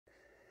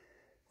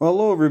Well,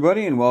 hello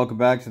everybody, and welcome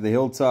back to the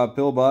Hilltop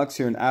Pillbox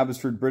here in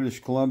Abbotsford, British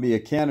Columbia,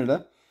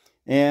 Canada.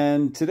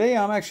 And today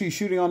I'm actually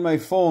shooting on my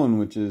phone,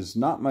 which is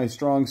not my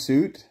strong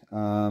suit.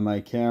 My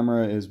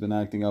camera has been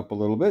acting up a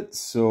little bit,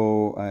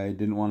 so I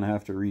didn't want to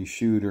have to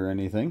reshoot or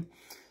anything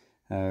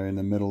in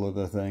the middle of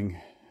the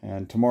thing.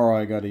 And tomorrow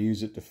I got to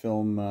use it to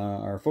film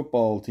our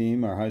football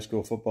team. Our high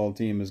school football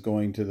team is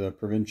going to the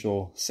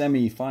provincial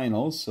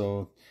semi-finals,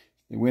 so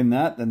they win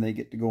that, then they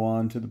get to go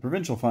on to the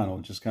provincial final,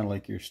 which is kind of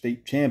like your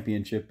state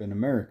championship in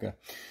America.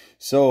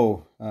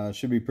 So,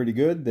 should be pretty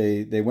good.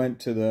 They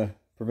went to the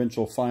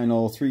provincial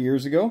final 3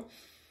 years ago.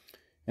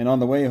 And on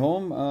the way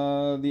home,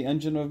 the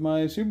engine of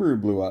my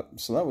Subaru blew up.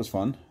 So that was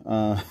fun.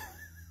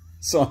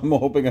 So I'm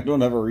hoping I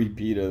don't have a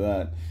repeat of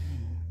that.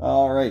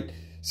 All right.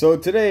 So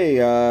today,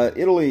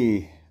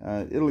 Italy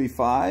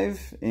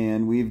 5,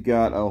 and we've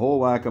got a whole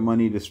whack of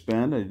money to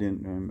spend.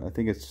 I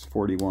think it's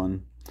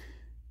 39.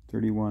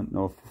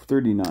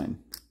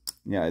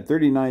 Yeah,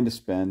 39 to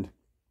spend.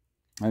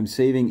 I'm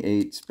saving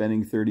 8,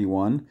 spending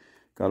 31.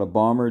 Got a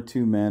bomber,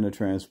 2 men, a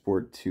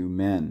transport, 2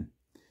 men.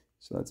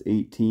 So that's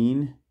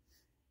 18,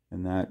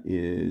 and that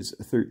is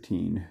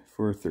 13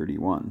 for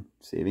 31,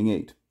 saving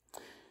 8.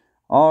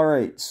 All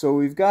right, so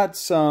we've got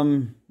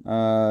some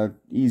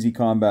easy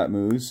combat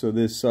moves. So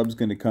this sub's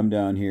going to come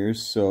down here.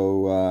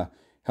 So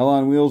hell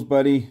on wheels,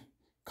 buddy.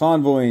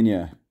 Convoying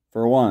you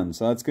for 1.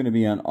 So that's going to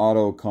be an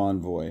auto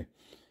convoy.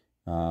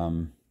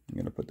 I'm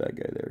going to put that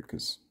guy there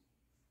because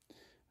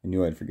I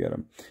knew I'd forget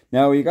him.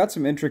 Now, we got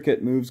some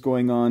intricate moves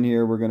going on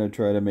here. We're going to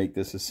try to make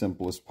this as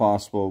simple as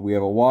possible. We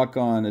have a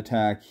walk-on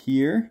attack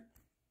here.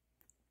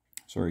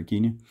 Sorry,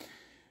 Kenya.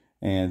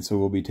 And so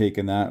we'll be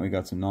taking that. We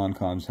got some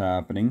non-coms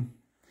happening.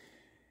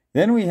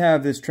 Then we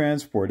have this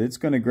transport. It's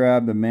going to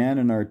grab the man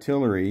and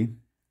artillery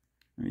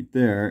right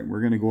there.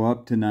 We're going to go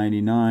up to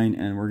 99,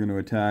 and we're going to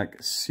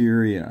attack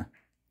Syria.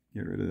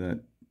 Get rid of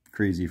that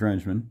crazy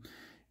Frenchman.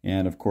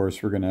 And, of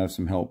course, we're going to have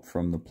some help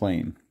from the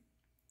plane,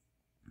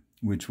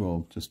 which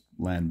will just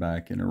land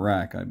back in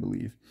Iraq, I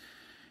believe.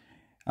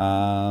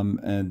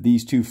 And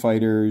these 2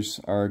 fighters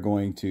are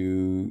going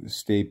to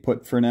stay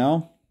put for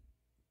now.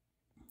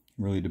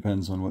 Really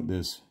depends on what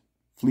this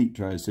fleet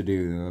tries to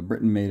do.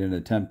 Britain made an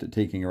attempt at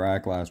taking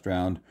Iraq last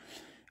round.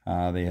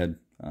 They had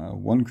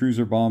 1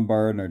 cruiser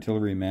bombard, an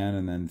artillery man,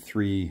 and then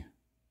 2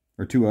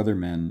 other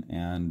men.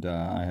 And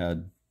I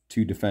had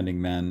 2 defending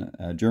men,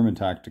 German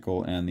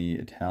tactical and the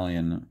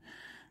Italian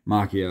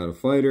macchiato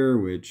fighter,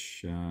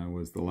 which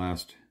was the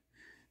last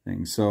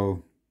thing.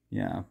 So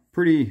yeah,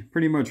 pretty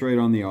much right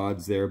on the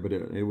odds there, but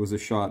it was a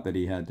shot that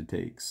he had to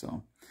take.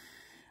 So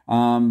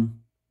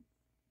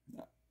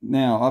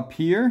now up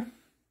here,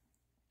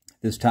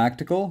 this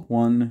tactical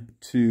 1,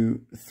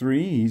 2,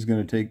 3, he's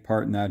going to take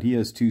part in that. He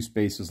has 2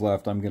 spaces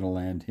left. I'm going to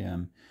land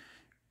him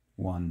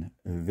 1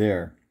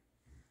 there.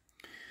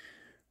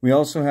 We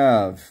also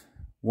have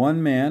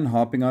 1 man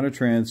hopping on a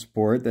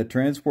transport. That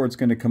transport's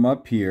going to come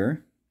up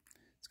here.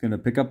 It's going to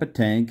pick up a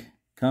tank,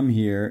 come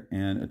here,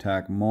 and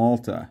attack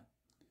Malta.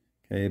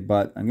 Okay,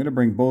 but I'm going to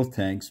bring both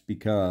tanks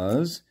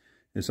because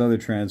this other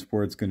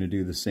transport's going to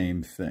do the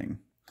same thing.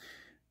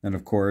 Then,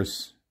 of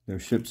course, their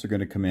ships are going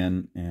to come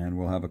in, and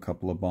we'll have a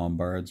couple of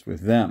bombards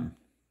with them.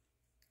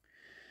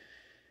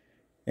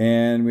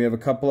 And we have a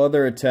couple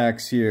other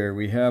attacks here.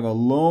 We have a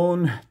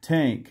lone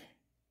tank.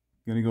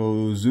 Going to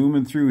go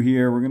zooming through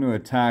here. We're going to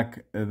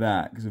attack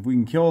that, because if we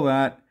can kill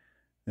that,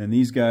 then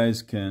these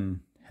guys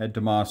can head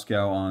to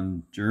Moscow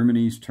on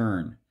Germany's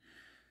turn.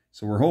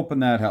 So we're hoping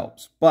that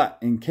helps. But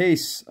in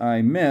case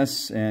I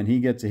miss and he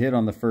gets a hit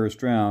on the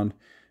first round,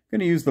 I'm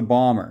going to use the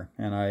bomber.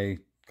 And I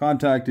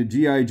contacted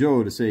G.I.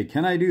 Joe to say,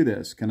 can I do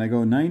this? Can I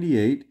go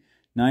 98,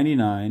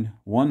 99,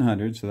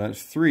 100? So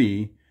that's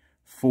 3,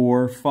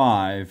 4,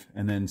 5,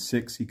 and then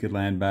 6 he could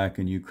land back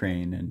in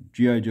Ukraine. And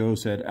G.I. Joe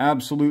said,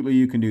 absolutely,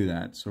 you can do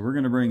that. So we're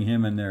going to bring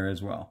him in there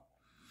as well.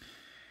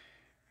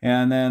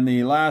 And then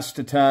the last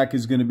attack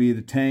is going to be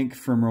the tank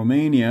from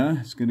Romania.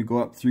 It's going to go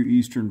up through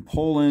eastern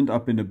Poland,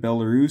 up into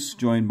Belarus,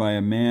 joined by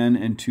a man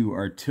and 2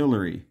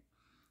 artillery.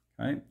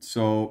 Right?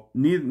 So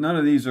none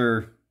of these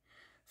are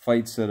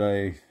fights that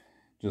I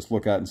just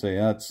look at and say,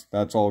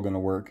 that's all going to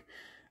work.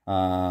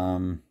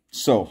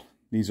 So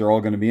these are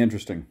all going to be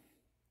interesting.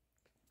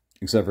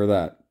 Except for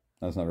that.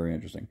 That's not very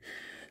interesting.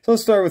 So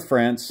let's start with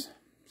France.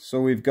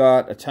 So we've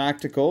got a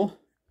tactical.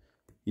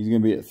 He's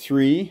going to be at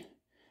 3.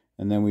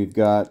 And then we've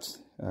got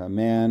a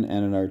man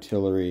and an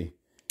artillery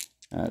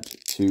at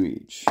 2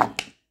 each.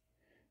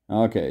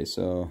 Okay,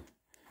 so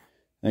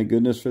thank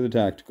goodness for the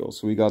tactical.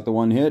 So we got the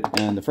 1 hit,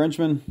 and the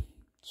Frenchman,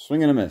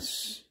 swing and a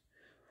miss.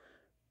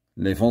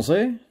 Les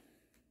Français,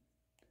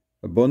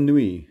 bonne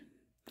nuit.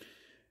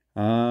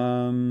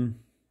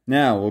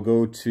 Now we'll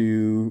go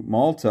to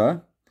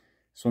Malta.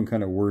 This one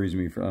kind of worries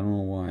me, I don't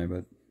know why,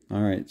 but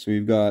all right. So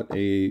we've got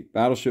a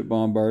battleship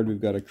bombard, we've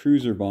got a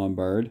cruiser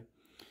bombard,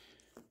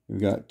 we've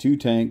got 2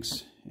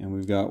 tanks, and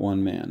we've got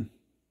 1 man.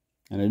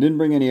 And I didn't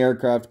bring any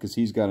aircraft because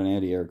he's got an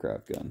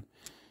anti-aircraft gun.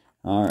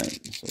 All right,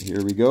 so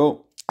here we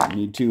go. We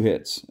need 2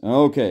 hits.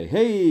 Okay,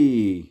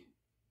 hey!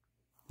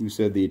 Who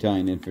said the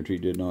Italian infantry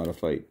didn't know how to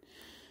fight?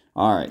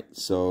 All right,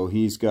 so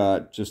he's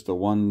got just the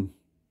one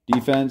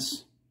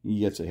defense. He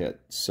gets a hit.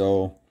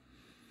 So,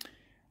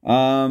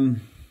 well,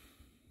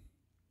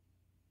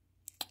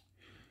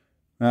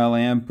 I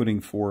am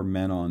putting 4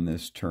 men on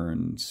this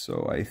turn,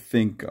 so I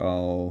think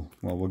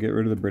we'll get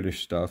rid of the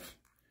British stuff.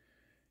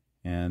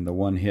 And the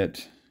one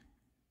hit,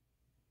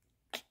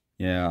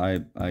 yeah,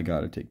 I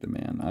gotta take the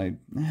man.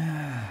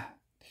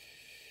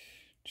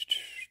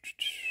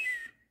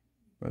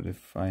 But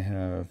if I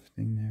have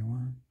thing there,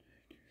 one.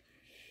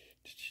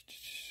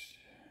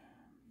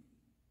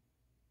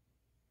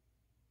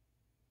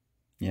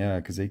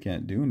 Yeah, because they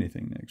can't do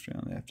anything next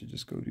round. They have to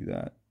just go do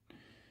that.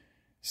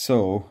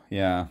 So,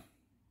 yeah.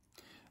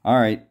 All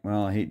right.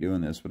 Well, I hate doing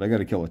this, but I got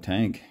to kill a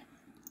tank.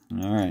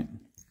 All right.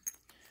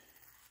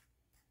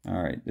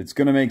 All right. It's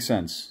going to make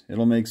sense.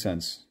 It'll make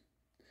sense.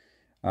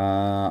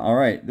 All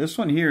right. This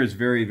one here is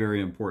very, very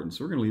important.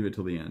 So we're going to leave it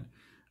till the end.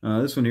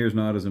 This one here is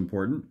not as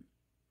important.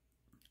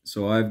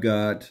 So I've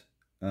got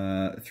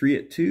 3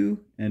 at 2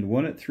 and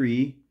 1 at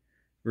 3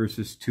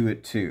 versus 2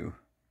 at 2.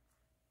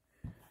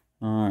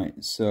 All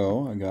right,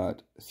 so I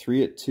got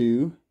 3 at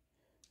 2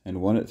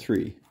 and 1 at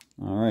 3.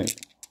 All right.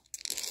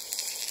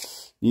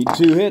 Need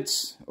 2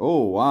 hits.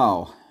 Oh,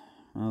 wow.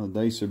 Well,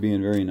 the dice are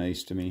being very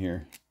nice to me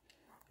here.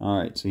 All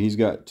right, so he's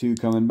got 2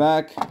 coming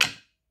back.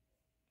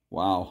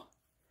 Wow.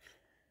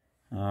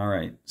 All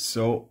right,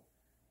 so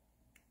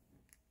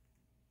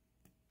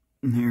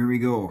there we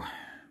go.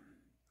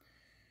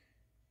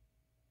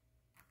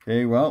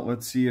 Okay, well,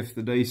 let's see if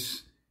the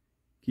dice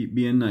keep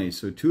being nice.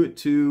 So 2 at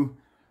 2.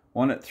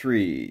 1 at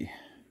 3.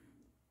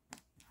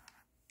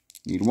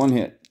 Need 1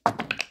 hit.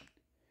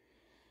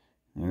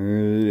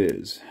 There it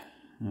is.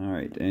 All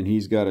right, and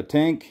he's got a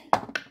tank,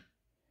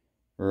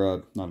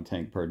 or not a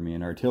tank, pardon me,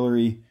 an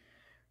artillery,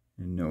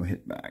 and no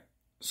hit back.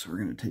 So we're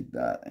going to take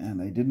that.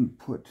 And I didn't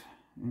put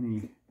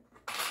any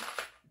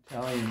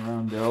Italian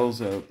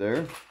roundels out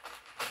there,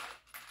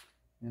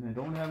 and I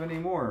don't have any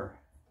more.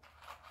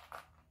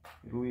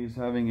 Italy is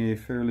having a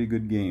fairly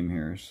good game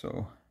here,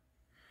 so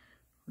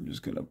we're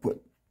just going to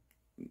put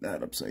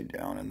that upside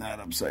down and that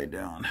upside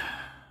down.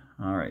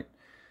 All right.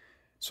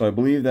 So I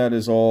believe that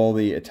is all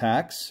the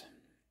attacks.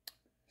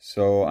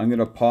 So I'm going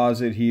to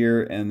pause it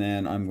here and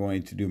then I'm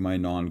going to do my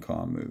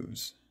non-com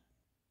moves.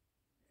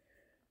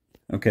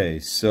 Okay,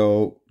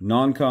 so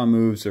non-com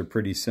moves are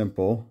pretty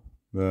simple.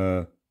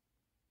 The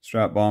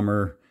strap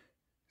bomber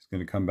is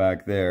going to come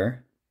back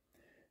there.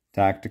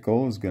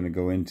 Tactical is going to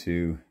go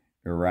into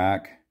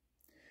Iraq.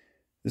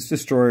 This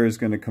destroyer is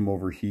going to come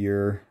over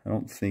here. I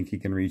don't think he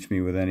can reach me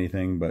with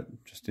anything,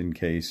 but just in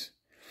case.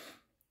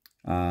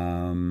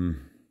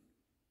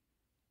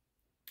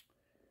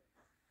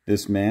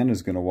 This man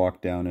is going to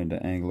walk down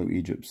into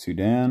Anglo-Egypt,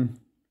 Sudan.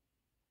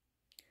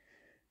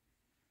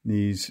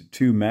 These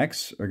 2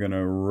 mechs are going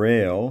to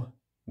rail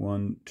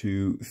 1,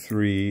 2,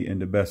 3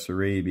 into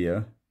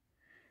Bessarabia.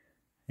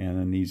 And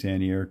then these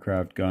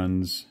anti-aircraft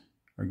guns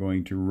are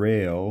going to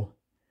rail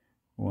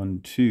 1,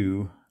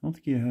 2. I don't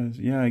think he has...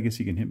 Yeah, I guess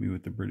he can hit me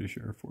with the British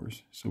Air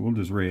Force. So we'll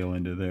just rail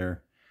into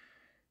there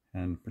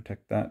and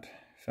protect that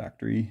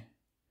factory.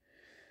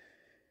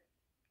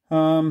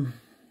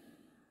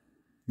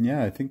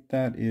 Yeah, I think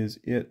that is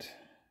it.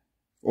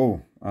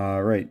 Oh,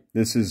 right.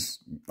 This is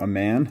a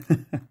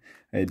man.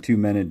 I had 2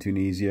 men in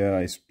Tunisia.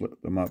 I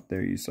split them up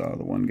there. You saw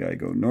the one guy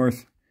go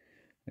north.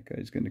 That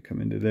guy's going to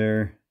come into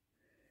there.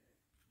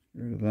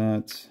 Get rid of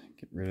that.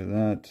 Get rid of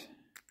that.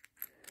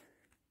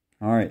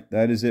 All right,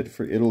 that is it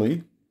for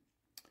Italy.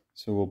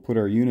 So we'll put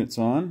our units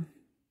on.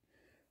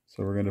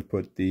 So we're going to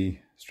put the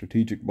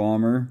strategic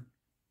bomber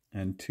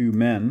and 2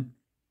 men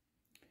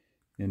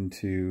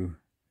into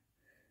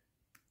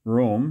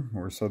Rome,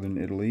 or southern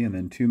Italy, and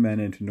then 2 men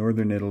into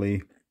northern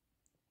Italy.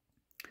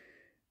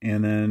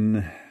 And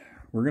then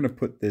we're going to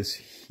put this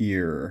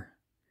here.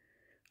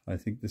 I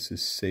think this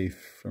is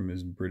safe from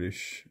his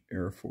British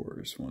Air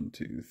Force. 1,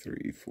 2,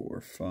 3,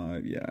 4,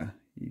 5. Yeah,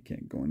 you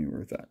can't go anywhere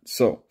with that.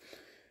 So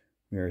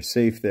we are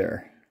safe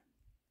there.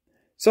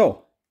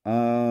 So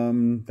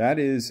that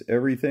is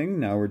everything.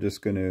 Now we're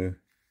just going to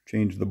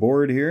change the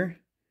board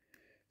here.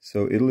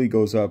 So Italy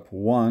goes up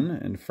 1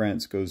 and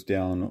France goes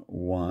down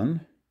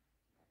 1.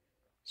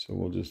 So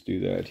we'll just do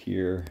that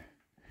here.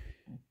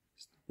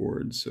 It's the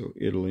board. So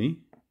Italy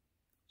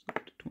is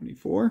up to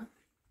 24.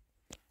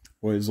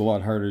 Well, it's a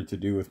lot harder to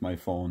do with my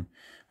phone.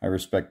 I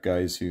respect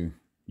guys who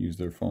use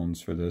their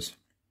phones for this.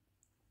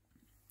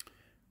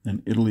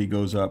 Then Italy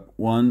goes up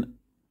 1,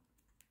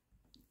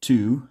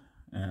 2,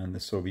 and the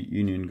Soviet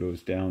Union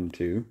goes down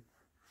 2.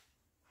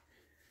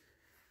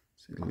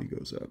 So Italy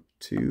goes up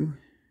 2,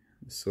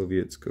 the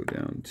Soviets go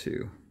down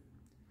 2.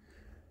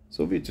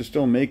 Soviets are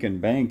still making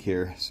bank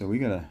here, so we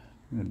gotta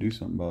do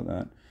something about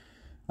that.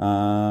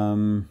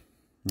 And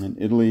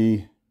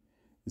Italy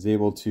is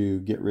able to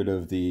get rid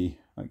of the...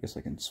 I guess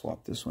I can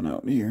swap this one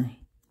out here.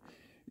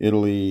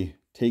 Italy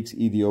takes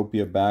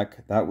Ethiopia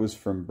back. That was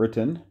from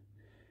Britain.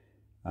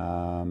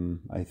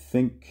 I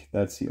think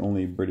that's the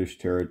only British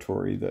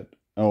territory that...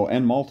 Oh,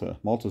 and Malta.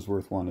 Malta's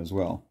worth 1 as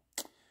well.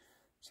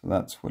 So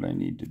that's what I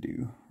need to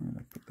do. I'm going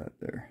to put that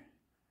there.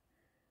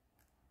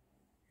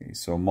 Okay,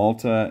 so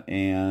Malta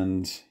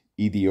and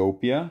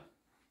Ethiopia.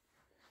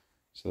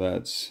 So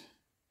that's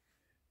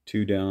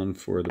 2 down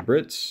for the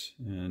Brits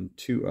and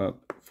 2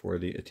 up for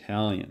the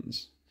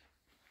Italians.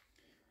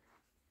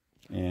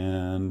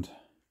 And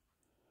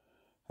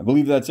I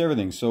believe that's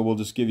everything. So we'll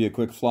just give you a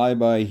quick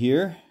flyby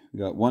here. We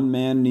got 1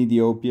 man in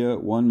Ethiopia,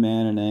 1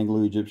 man in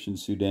Anglo-Egyptian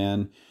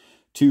Sudan,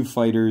 2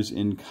 fighters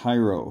in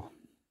Cairo.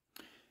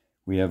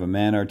 We have a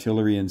man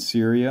artillery in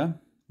Syria.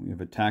 We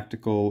have a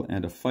tactical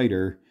and a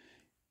fighter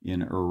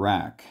in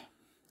Iraq.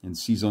 In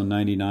C-Zone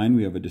 99,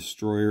 we have a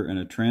destroyer and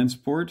a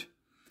transport.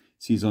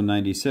 C-Zone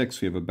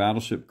 96, we have a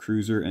battleship,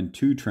 cruiser, and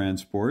 2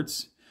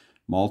 transports.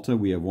 Malta,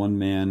 we have 1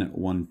 man,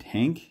 1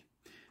 tank.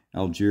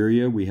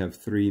 Algeria, we have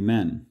 3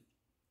 men.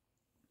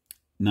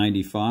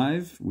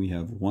 95, we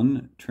have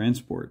 1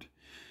 transport.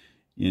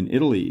 In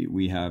Italy,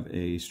 we have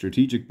a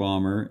strategic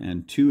bomber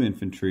and 2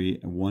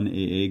 infantry and 1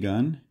 AA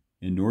gun.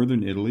 In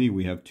northern Italy,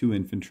 we have 2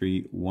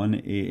 infantry, 1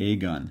 AA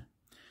gun.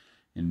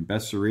 In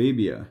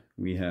Bessarabia,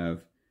 we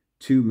have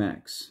 2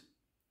 mechs.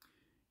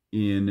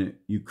 In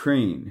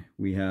Ukraine,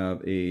 we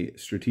have a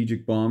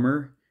strategic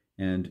bomber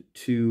and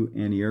 2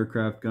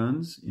 anti-aircraft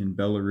guns. In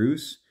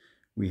Belarus,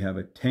 we have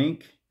a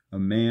tank, a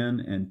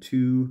man, and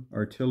 2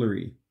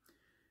 artillery.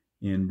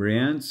 In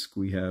Bryansk,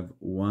 we have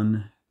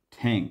 1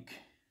 tank.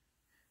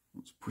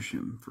 Let's push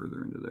him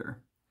further into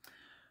there.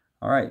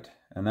 All right,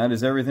 and that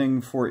is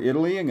everything for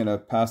Italy. I'm going to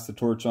pass the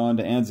torch on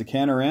to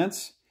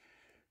Anzacanarants,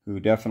 who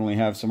definitely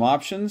have some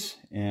options,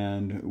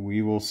 and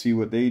we will see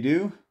what they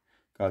do.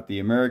 Got the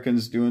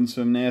Americans doing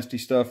some nasty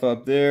stuff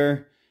up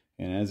there,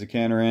 and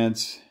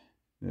Anzacanarants,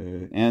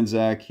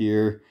 Anzac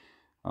here,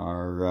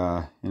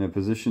 are in a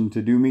position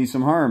to do me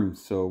some harm.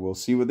 So we'll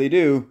see what they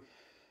do.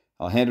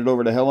 I'll hand it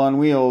over to Hell on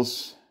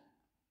Wheels,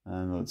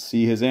 and let's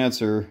see his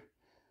answer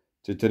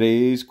to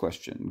today's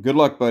question. Good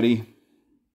luck, buddy.